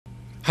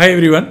Hi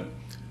everyone.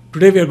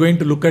 Today we are going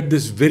to look at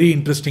this very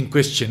interesting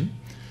question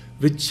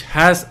which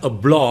has a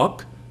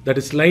block that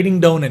is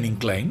sliding down an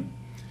incline,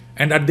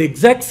 and at the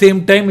exact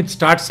same time it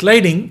starts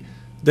sliding,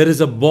 there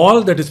is a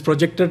ball that is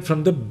projected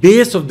from the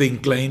base of the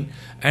incline,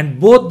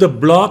 and both the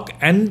block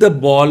and the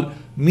ball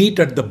meet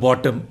at the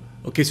bottom.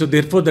 Okay, so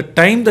therefore the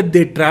time that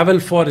they travel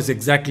for is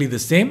exactly the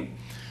same,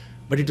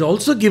 but it's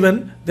also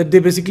given that they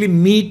basically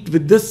meet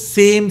with the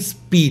same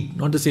speed,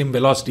 not the same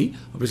velocity.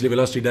 Obviously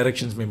velocity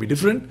directions may be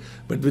different,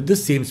 but with the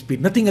same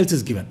speed. Nothing else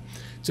is given.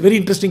 It's a very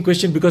interesting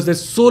question because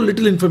there's so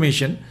little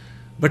information,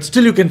 but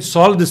still you can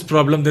solve this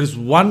problem. There is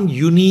one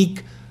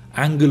unique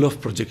angle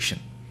of projection.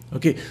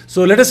 Okay,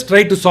 so let us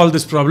try to solve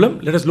this problem.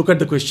 Let us look at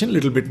the question a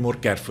little bit more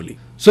carefully.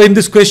 So in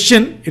this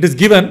question, it is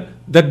given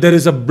that there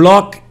is a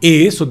block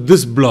A, so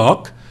this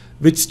block,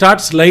 which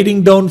starts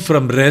sliding down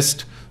from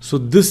rest. So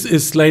this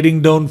is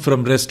sliding down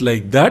from rest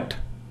like that.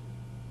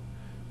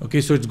 Okay,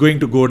 so it's going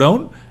to go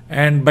down,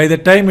 and by the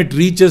time it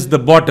reaches the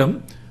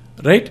bottom,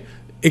 right,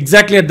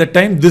 exactly at the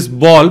time this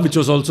ball, which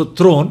was also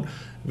thrown,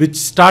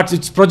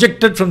 it's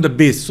projected from the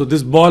base. So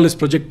this ball is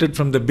projected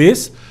from the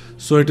base,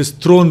 so it is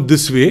thrown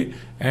this way,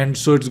 and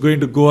so it's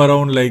going to go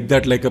around like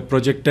that, like a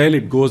projectile.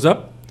 It goes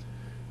up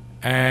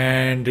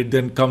and it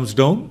then comes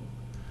down.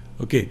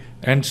 Okay,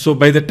 and so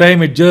by the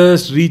time it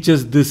just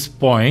reaches this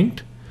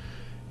point,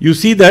 you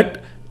see that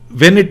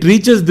when it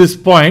reaches this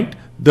point,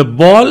 the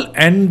ball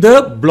and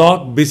the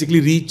block basically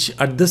reach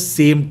at the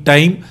same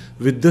time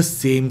with the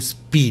same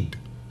speed.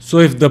 So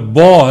if the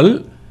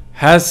ball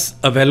has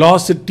a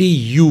velocity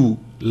u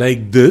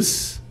like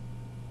this,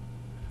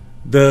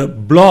 the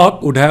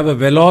block would have a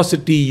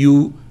velocity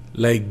u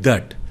like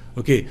that.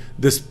 Okay,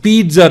 the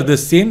speeds are the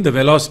same, the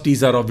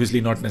velocities are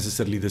obviously not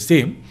necessarily the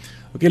same.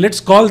 Okay,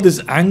 let's call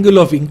this angle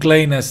of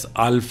incline as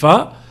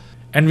alpha,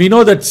 and we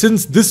know that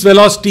since this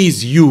velocity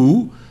is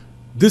u,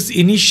 this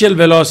initial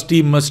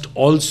velocity must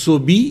also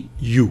be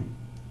u.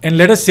 And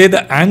let us say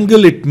the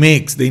angle it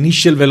makes, the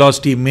initial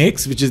velocity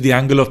makes, which is the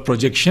angle of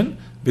projection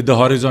with the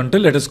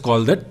horizontal, let us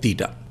call that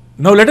theta.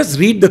 Now let us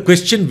read the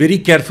question very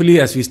carefully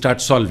as we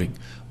start solving.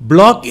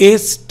 Block A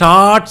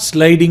starts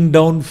sliding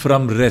down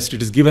from rest.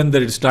 It is given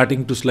that it's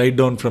starting to slide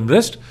down from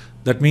rest.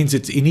 That means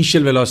its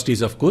initial velocity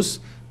is of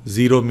course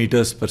 0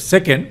 meters per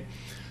second.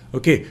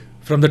 Okay,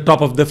 from the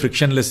top of the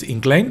frictionless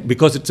incline.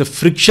 Because it's a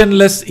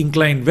frictionless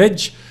inclined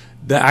wedge,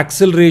 the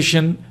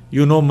acceleration,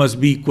 you know,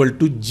 must be equal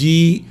to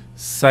g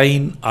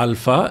sine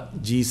alpha.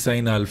 G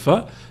sine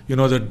alpha. You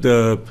know that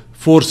the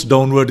force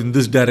downward in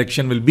this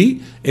direction will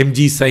be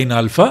mg sine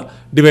alpha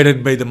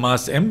divided by the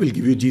mass m will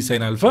give you g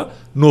sine alpha.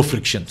 No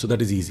friction. So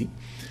that is easy.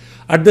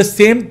 At the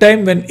same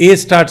time, when A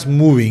starts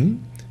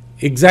moving,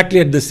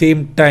 exactly at the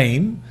same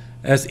time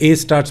as A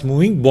starts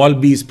moving, ball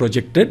B is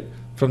projected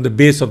from the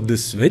base of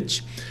this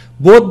wedge.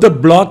 Both the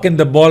block and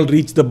the ball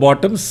reach the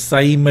bottom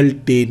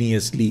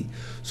simultaneously.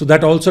 So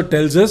that also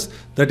tells us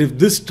that if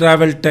this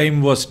travel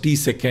time was t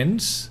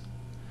seconds,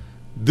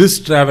 this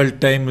travel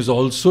time is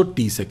also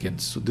t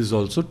seconds. So this is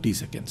also t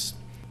seconds.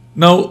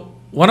 Now,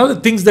 one of the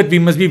things that we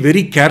must be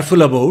very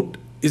careful about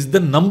is the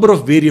number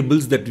of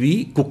variables that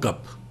we cook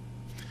up.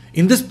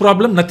 In this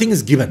problem, nothing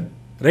is given,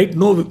 right?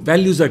 No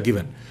values are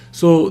given.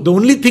 So the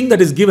only thing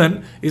that is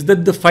given is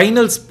that the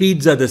final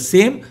speeds are the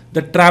same,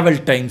 the travel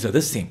times are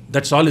the same.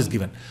 That's all is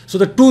given. So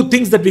the two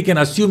things that we can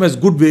assume as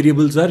good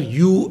variables are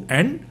u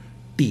and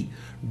t.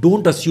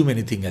 Don't assume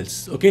anything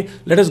else. Okay,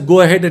 let us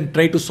go ahead and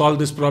try to solve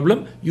this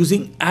problem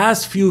using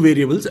as few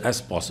variables as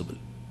possible.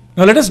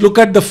 Now let us look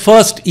at the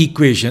first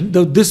equation.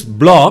 This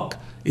block,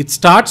 it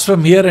starts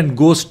from here and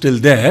goes till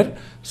there.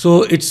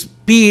 So its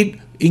speed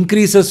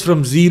increases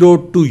from 0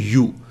 to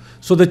u.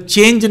 So the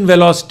change in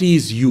velocity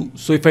is u.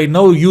 So if I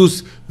now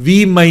use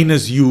v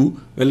minus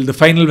u, well, the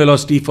final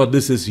velocity for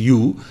this is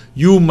u.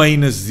 U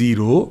minus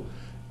 0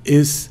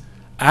 is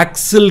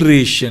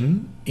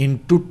acceleration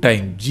into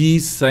time, g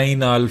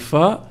sine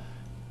alpha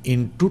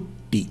into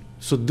t.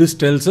 So this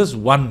tells us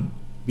one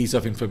piece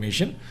of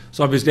information.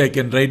 So obviously I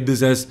can write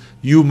this as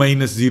u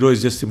minus 0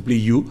 is just simply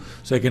u.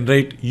 So I can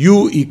write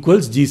u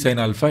equals g sine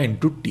alpha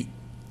into t.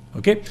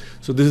 Okay,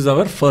 so this is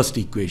our first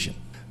equation.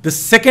 The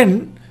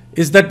second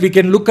is that we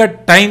can look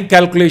at time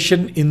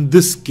calculation in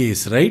this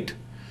case, right?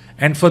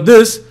 And for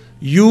this,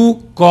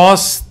 u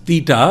cos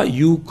theta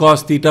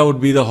would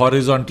be the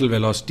horizontal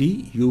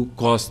velocity, u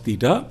cos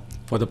theta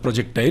for the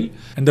projectile,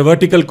 and the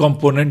vertical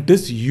component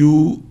is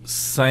u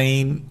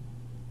sine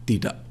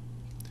theta.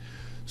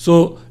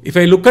 So if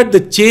I look at the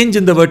change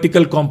in the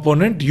vertical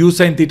component, u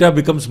sine theta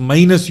becomes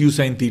minus u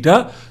sine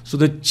theta. So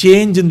the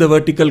change in the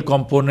vertical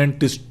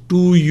component is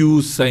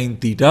 2u sine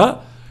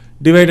theta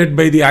divided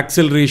by the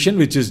acceleration,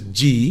 which is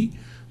g.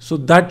 So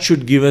that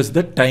should give us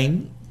the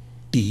time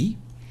t.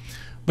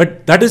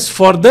 But that is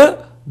for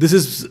this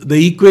is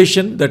the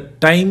equation, the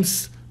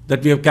times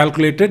that we have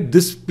calculated.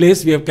 This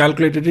place we have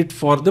calculated it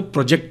for the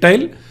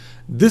projectile.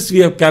 This we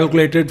have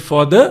calculated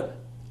for the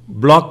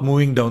block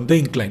moving down the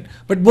incline.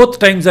 But both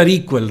times are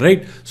equal,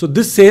 right? So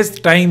this says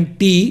time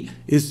t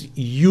is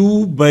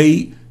u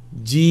by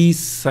g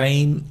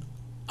sine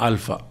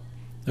alpha.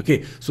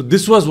 Okay, so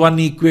this was one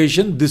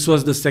equation, this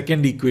was the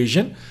second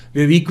equation.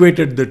 We have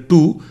equated the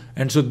two,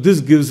 and so this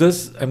gives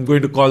us, I'm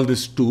going to call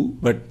this 2,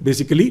 but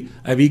basically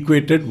I've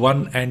equated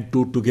 1 and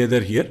 2 together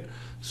here.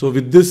 So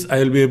with this I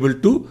will be able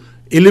to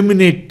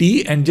eliminate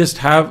t and just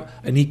have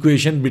an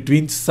equation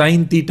between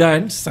sine theta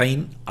and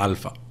sine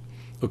alpha.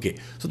 Okay,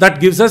 so that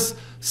gives us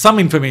some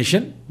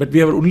information, but we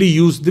have only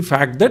used the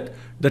fact that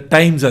the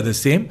times are the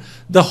same.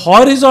 The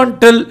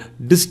horizontal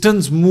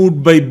distance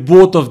moved by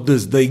both of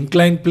this, the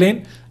inclined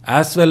plane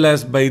as well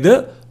as by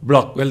the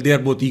block, well, they are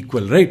both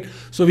equal, right?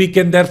 So we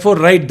can therefore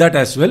write that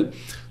as well.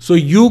 So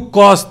u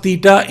cos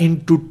theta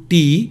into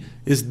t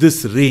is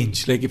this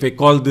range, like if I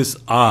call this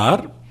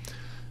r,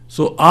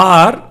 so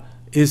r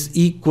is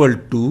equal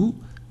to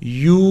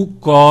u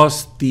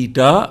cos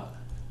theta,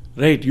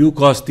 right, u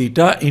cos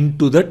theta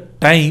into the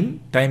time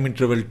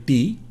interval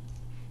t.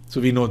 So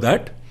we know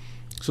that.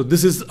 So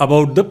this is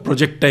about the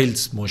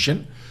projectile's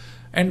motion.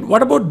 And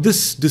what about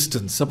this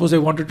distance? Suppose I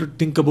wanted to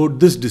think about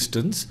this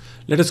distance.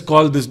 Let us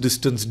call this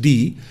distance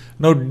d.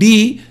 Now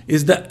d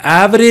is the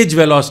average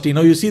velocity.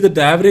 Now you see that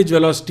the average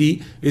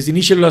velocity is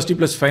initial velocity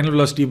plus final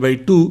velocity by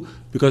 2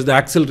 because the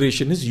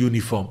acceleration is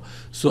uniform.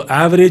 So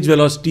average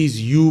velocity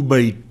is u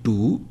by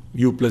 2,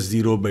 u plus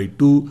 0 by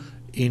 2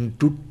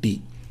 into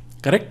t.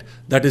 Correct?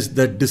 That is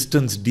the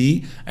distance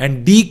d,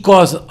 and d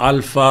cos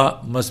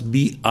alpha must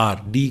be r.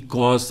 D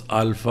cos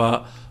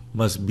alpha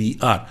must be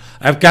r.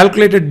 I have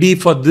calculated d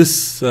for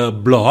this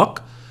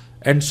block,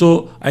 and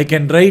so I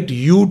can write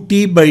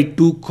ut by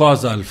 2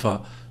 cos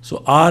alpha.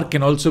 So r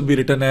can also be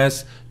written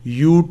as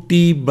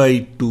ut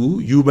by 2,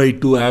 u by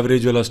 2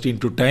 average velocity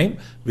into time,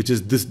 which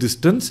is this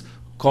distance,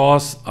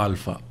 cos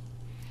alpha.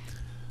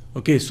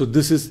 Okay, so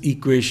this is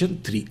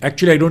equation 3.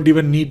 Actually, I don't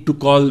even need to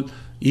call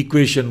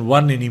equation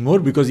 1 anymore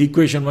because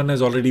equation 1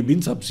 has already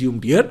been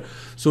subsumed here.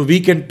 So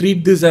we can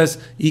treat this as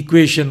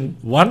equation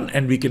 1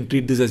 and we can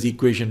treat this as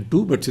equation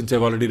 2, but since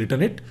I've already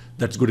written it,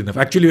 that's good enough.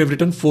 Actually, we have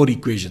written 4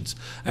 equations.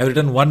 I've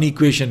written one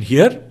equation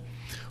here,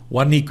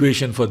 one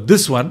equation for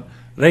this one,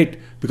 right?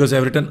 Because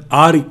I've written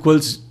r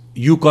equals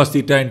u cos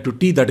theta into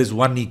t, that is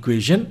one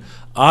equation.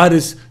 R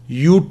is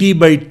ut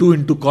by 2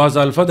 into cos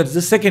alpha, that is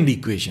the second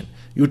equation.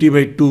 Ut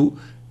by 2,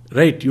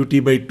 right,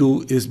 ut by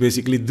 2 is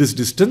basically this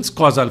distance,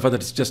 cos alpha,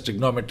 that is just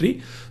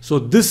trigonometry. So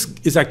this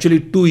is actually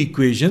 2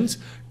 equations.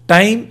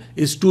 Time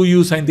is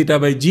 2u sin theta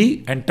by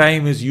g and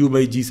time is u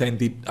by g sin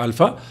theta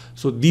alpha.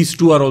 So these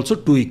two are also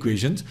 2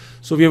 equations.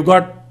 So we have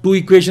got 2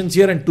 equations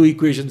here and 2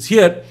 equations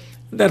here.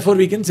 Therefore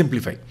we can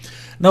simplify.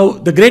 Now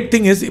the great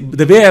thing is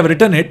the way I have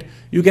written it,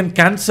 you can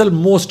cancel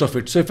most of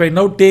it. So if I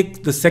now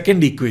take the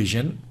second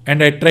equation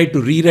and I try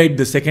to rewrite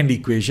the second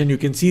equation, you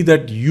can see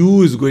that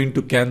u is going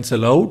to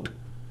cancel out,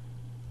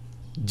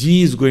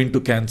 g is going to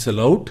cancel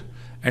out,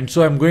 and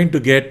so I'm going to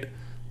get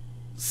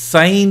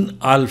sine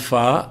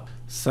alpha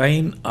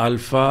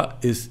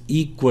is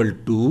equal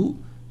to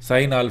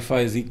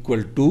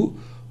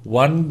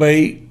 1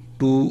 by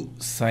 2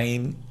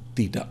 sine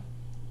theta.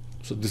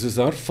 So this is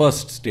our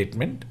first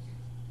statement,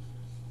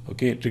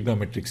 okay,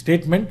 trigonometric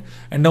statement.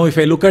 And now if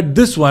I look at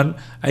this one,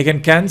 I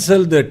can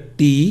cancel the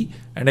t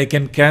and I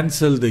can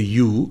cancel the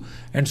u,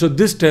 and so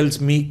this tells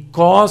me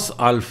cos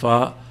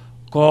alpha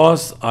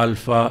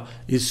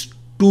is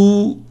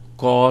 2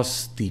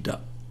 cos theta.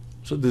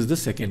 So this is the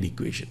second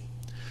equation.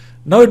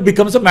 Now it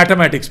becomes a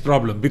mathematics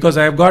problem because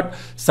I have got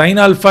sine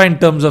alpha in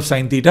terms of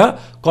sine theta,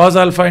 cos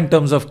alpha in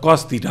terms of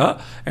cos theta,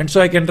 and so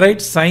I can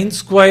write sine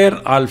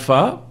square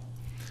alpha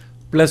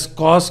plus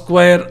cos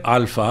square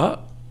alpha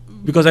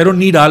because I don't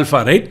need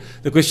alpha, right?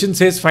 The question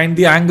says find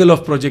the angle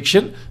of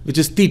projection, which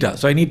is theta.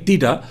 So I need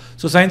theta.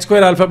 So sine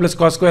square alpha plus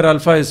cos square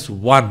alpha is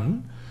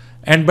 1,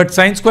 but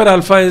sine square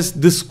alpha is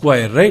this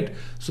square, right?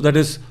 So that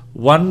is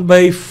 1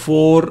 by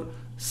 4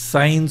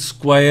 sine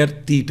square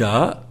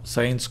theta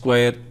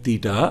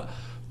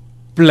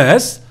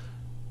plus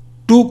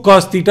 2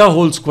 cos theta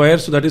whole square,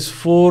 so that is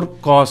 4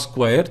 cos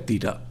square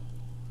theta.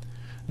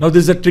 Now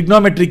this is a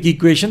trigonometric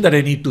equation that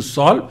I need to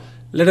solve.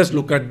 Let us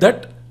look at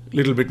that a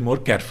little bit more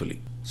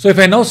carefully. So if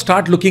I now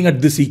start looking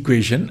at this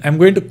equation, I'm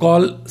going to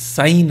call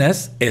sine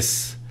as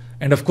s.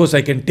 And of course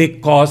I can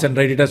take cos and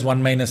write it as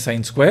 1 minus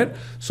sine square.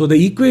 So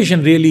the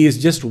equation really is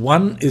just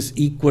 1 is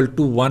equal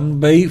to 1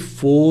 by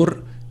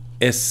 4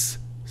 s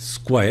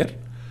square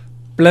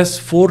plus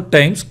 4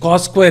 times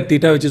cos square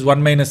theta, which is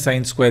 1 minus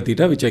sine square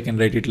theta, which I can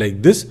write it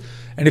like this.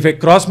 And if I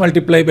cross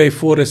multiply by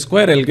 4s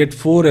square, I'll get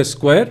 4s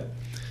square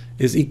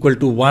is equal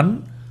to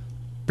 1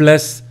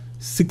 plus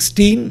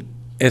 16s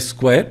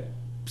square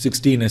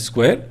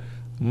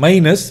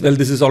minus, well,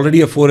 this is already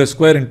a 4s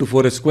square into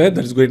 4s square,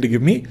 that is going to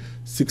give me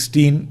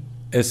 16s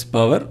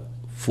power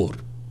 4.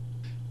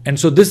 And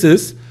so this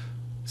is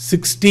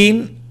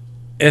 16s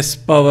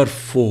power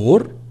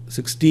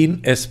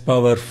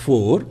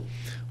 4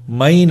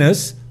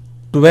 minus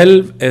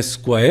 12s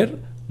square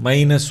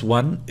minus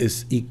 1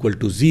 is equal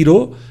to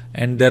 0,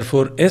 and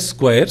therefore s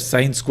square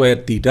sine square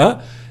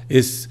theta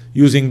is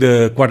using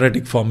the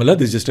quadratic formula.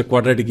 This is just a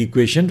quadratic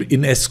equation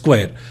in s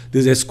square.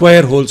 This is s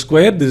square whole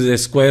square, this is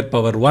s square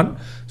power 1.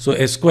 So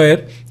s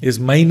square is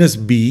minus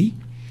b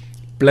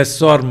plus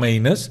or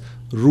minus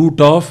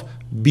root of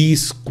b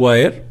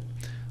square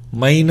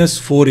minus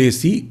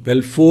 4ac.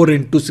 Well, 4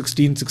 into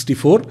 16,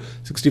 64.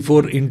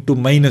 64 into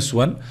minus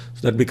 1.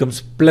 So that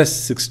becomes plus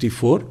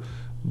 64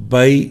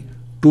 by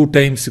 2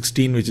 times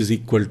 16, which is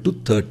equal to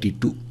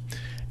 32.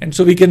 And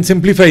so we can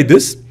simplify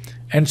this.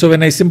 And so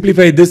when I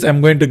simplify this,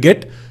 I'm going to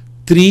get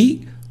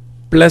 3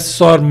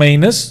 plus or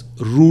minus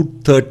root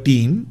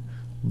 13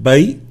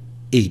 by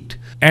 8.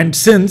 And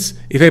since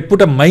if I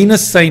put a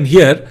minus sign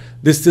here,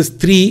 this is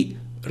 3,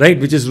 right,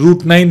 which is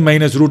root 9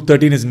 minus root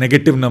 13 is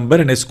negative number,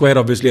 and a square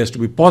obviously has to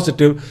be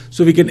positive.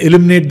 So we can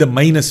eliminate the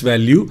minus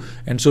value,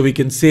 and so we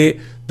can say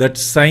that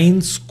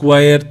sine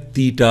square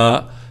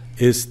theta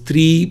is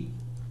 3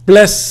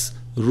 plus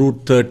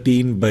root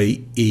 13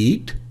 by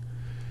 8,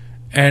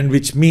 and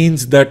which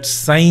means that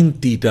sine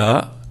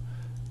theta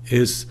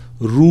is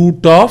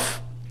root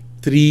of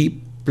 3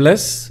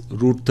 plus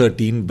root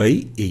 13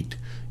 by 8.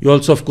 You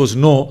also of course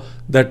know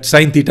that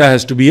sine theta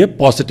has to be a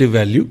positive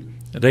value,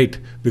 right,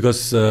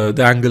 because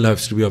the angle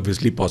has to be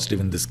obviously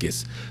positive in this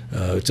case.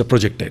 It's a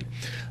projectile,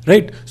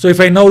 right? So if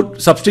I now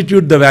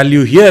substitute the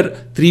value here,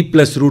 3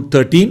 plus root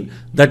 13,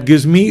 that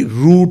gives me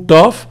root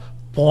of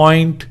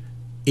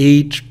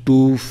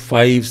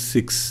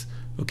 0.8256.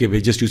 Okay,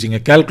 we're just using a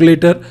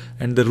calculator,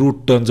 and the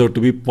root turns out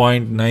to be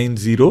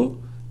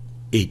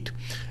 0.908.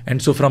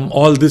 And so from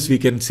all this we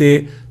can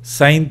say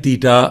sine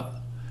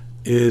theta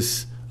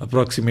is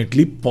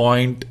approximately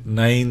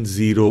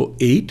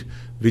 0.908,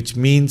 which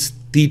means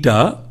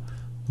theta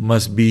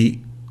must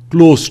be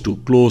close to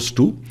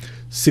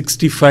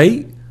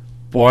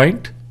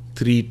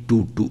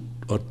 65.322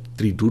 or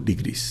 32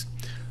 degrees.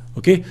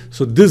 Okay,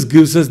 so this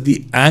gives us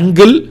the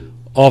angle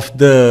of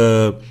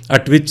the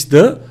at which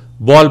the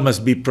ball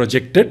must be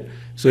projected.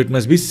 So it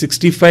must be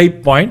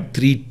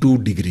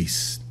 65.32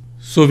 degrees.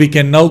 So we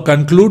can now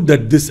conclude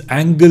that this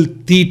angle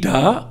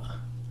theta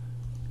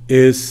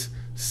is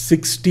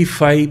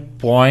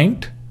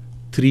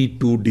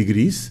 65.32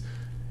 degrees.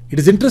 It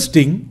is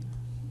interesting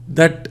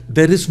that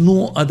there is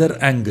no other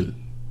angle.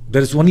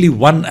 There is only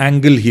one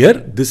angle here.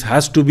 This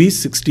has to be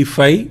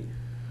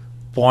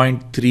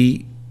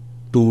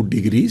 65.32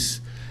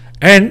 degrees.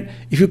 And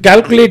if you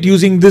calculate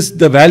using this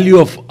the value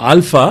of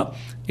alpha,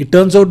 it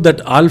turns out that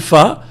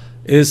alpha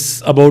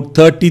is about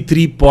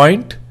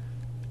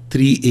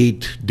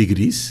 33.38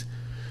 degrees.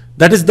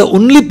 That is the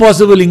only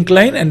possible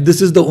incline, and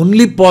this is the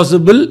only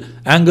possible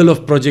angle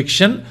of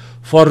projection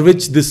for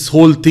which this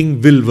whole thing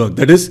will work.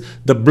 That is,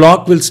 the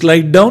block will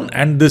slide down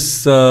and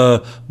this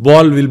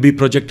ball will be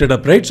projected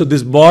upright. So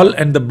this ball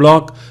and the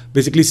block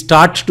basically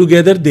start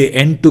together, they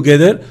end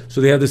together. So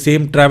they have the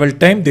same travel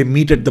time, they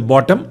meet at the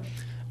bottom,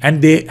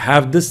 and they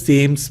have the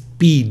same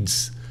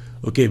speeds,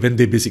 okay, when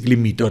they basically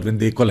meet or when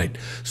they collide.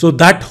 So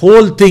that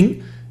whole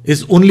thing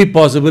is only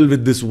possible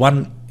with this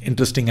one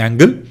interesting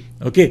angle.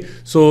 Okay,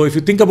 so if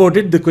you think about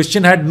it, the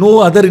question had no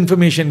other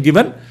information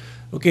given.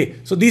 Okay,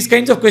 so these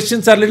kinds of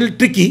questions are a little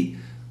tricky,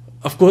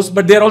 of course,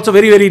 but they are also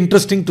very, very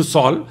interesting to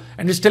solve.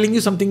 And it's telling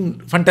you something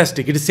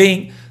fantastic. It is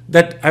saying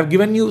that I've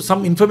given you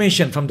some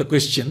information from the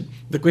question.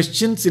 The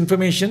question's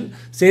information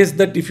says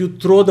that if you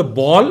throw the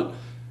ball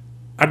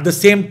at the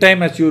same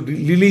time as you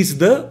release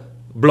the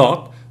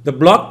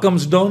block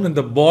comes down and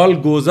the ball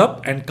goes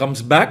up and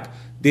comes back.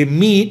 They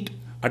meet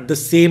at the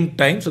same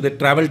time, so the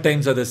travel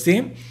times are the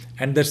same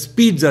and their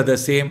speeds are the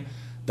same.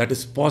 That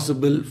is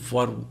possible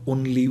for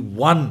only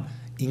one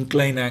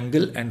incline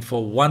angle and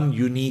for one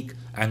unique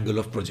angle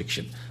of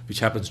projection, which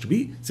happens to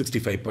be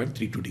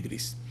 65.32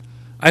 degrees.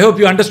 I hope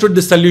you understood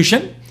this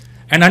solution,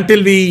 and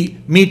until we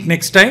meet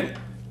next time,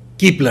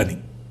 keep learning.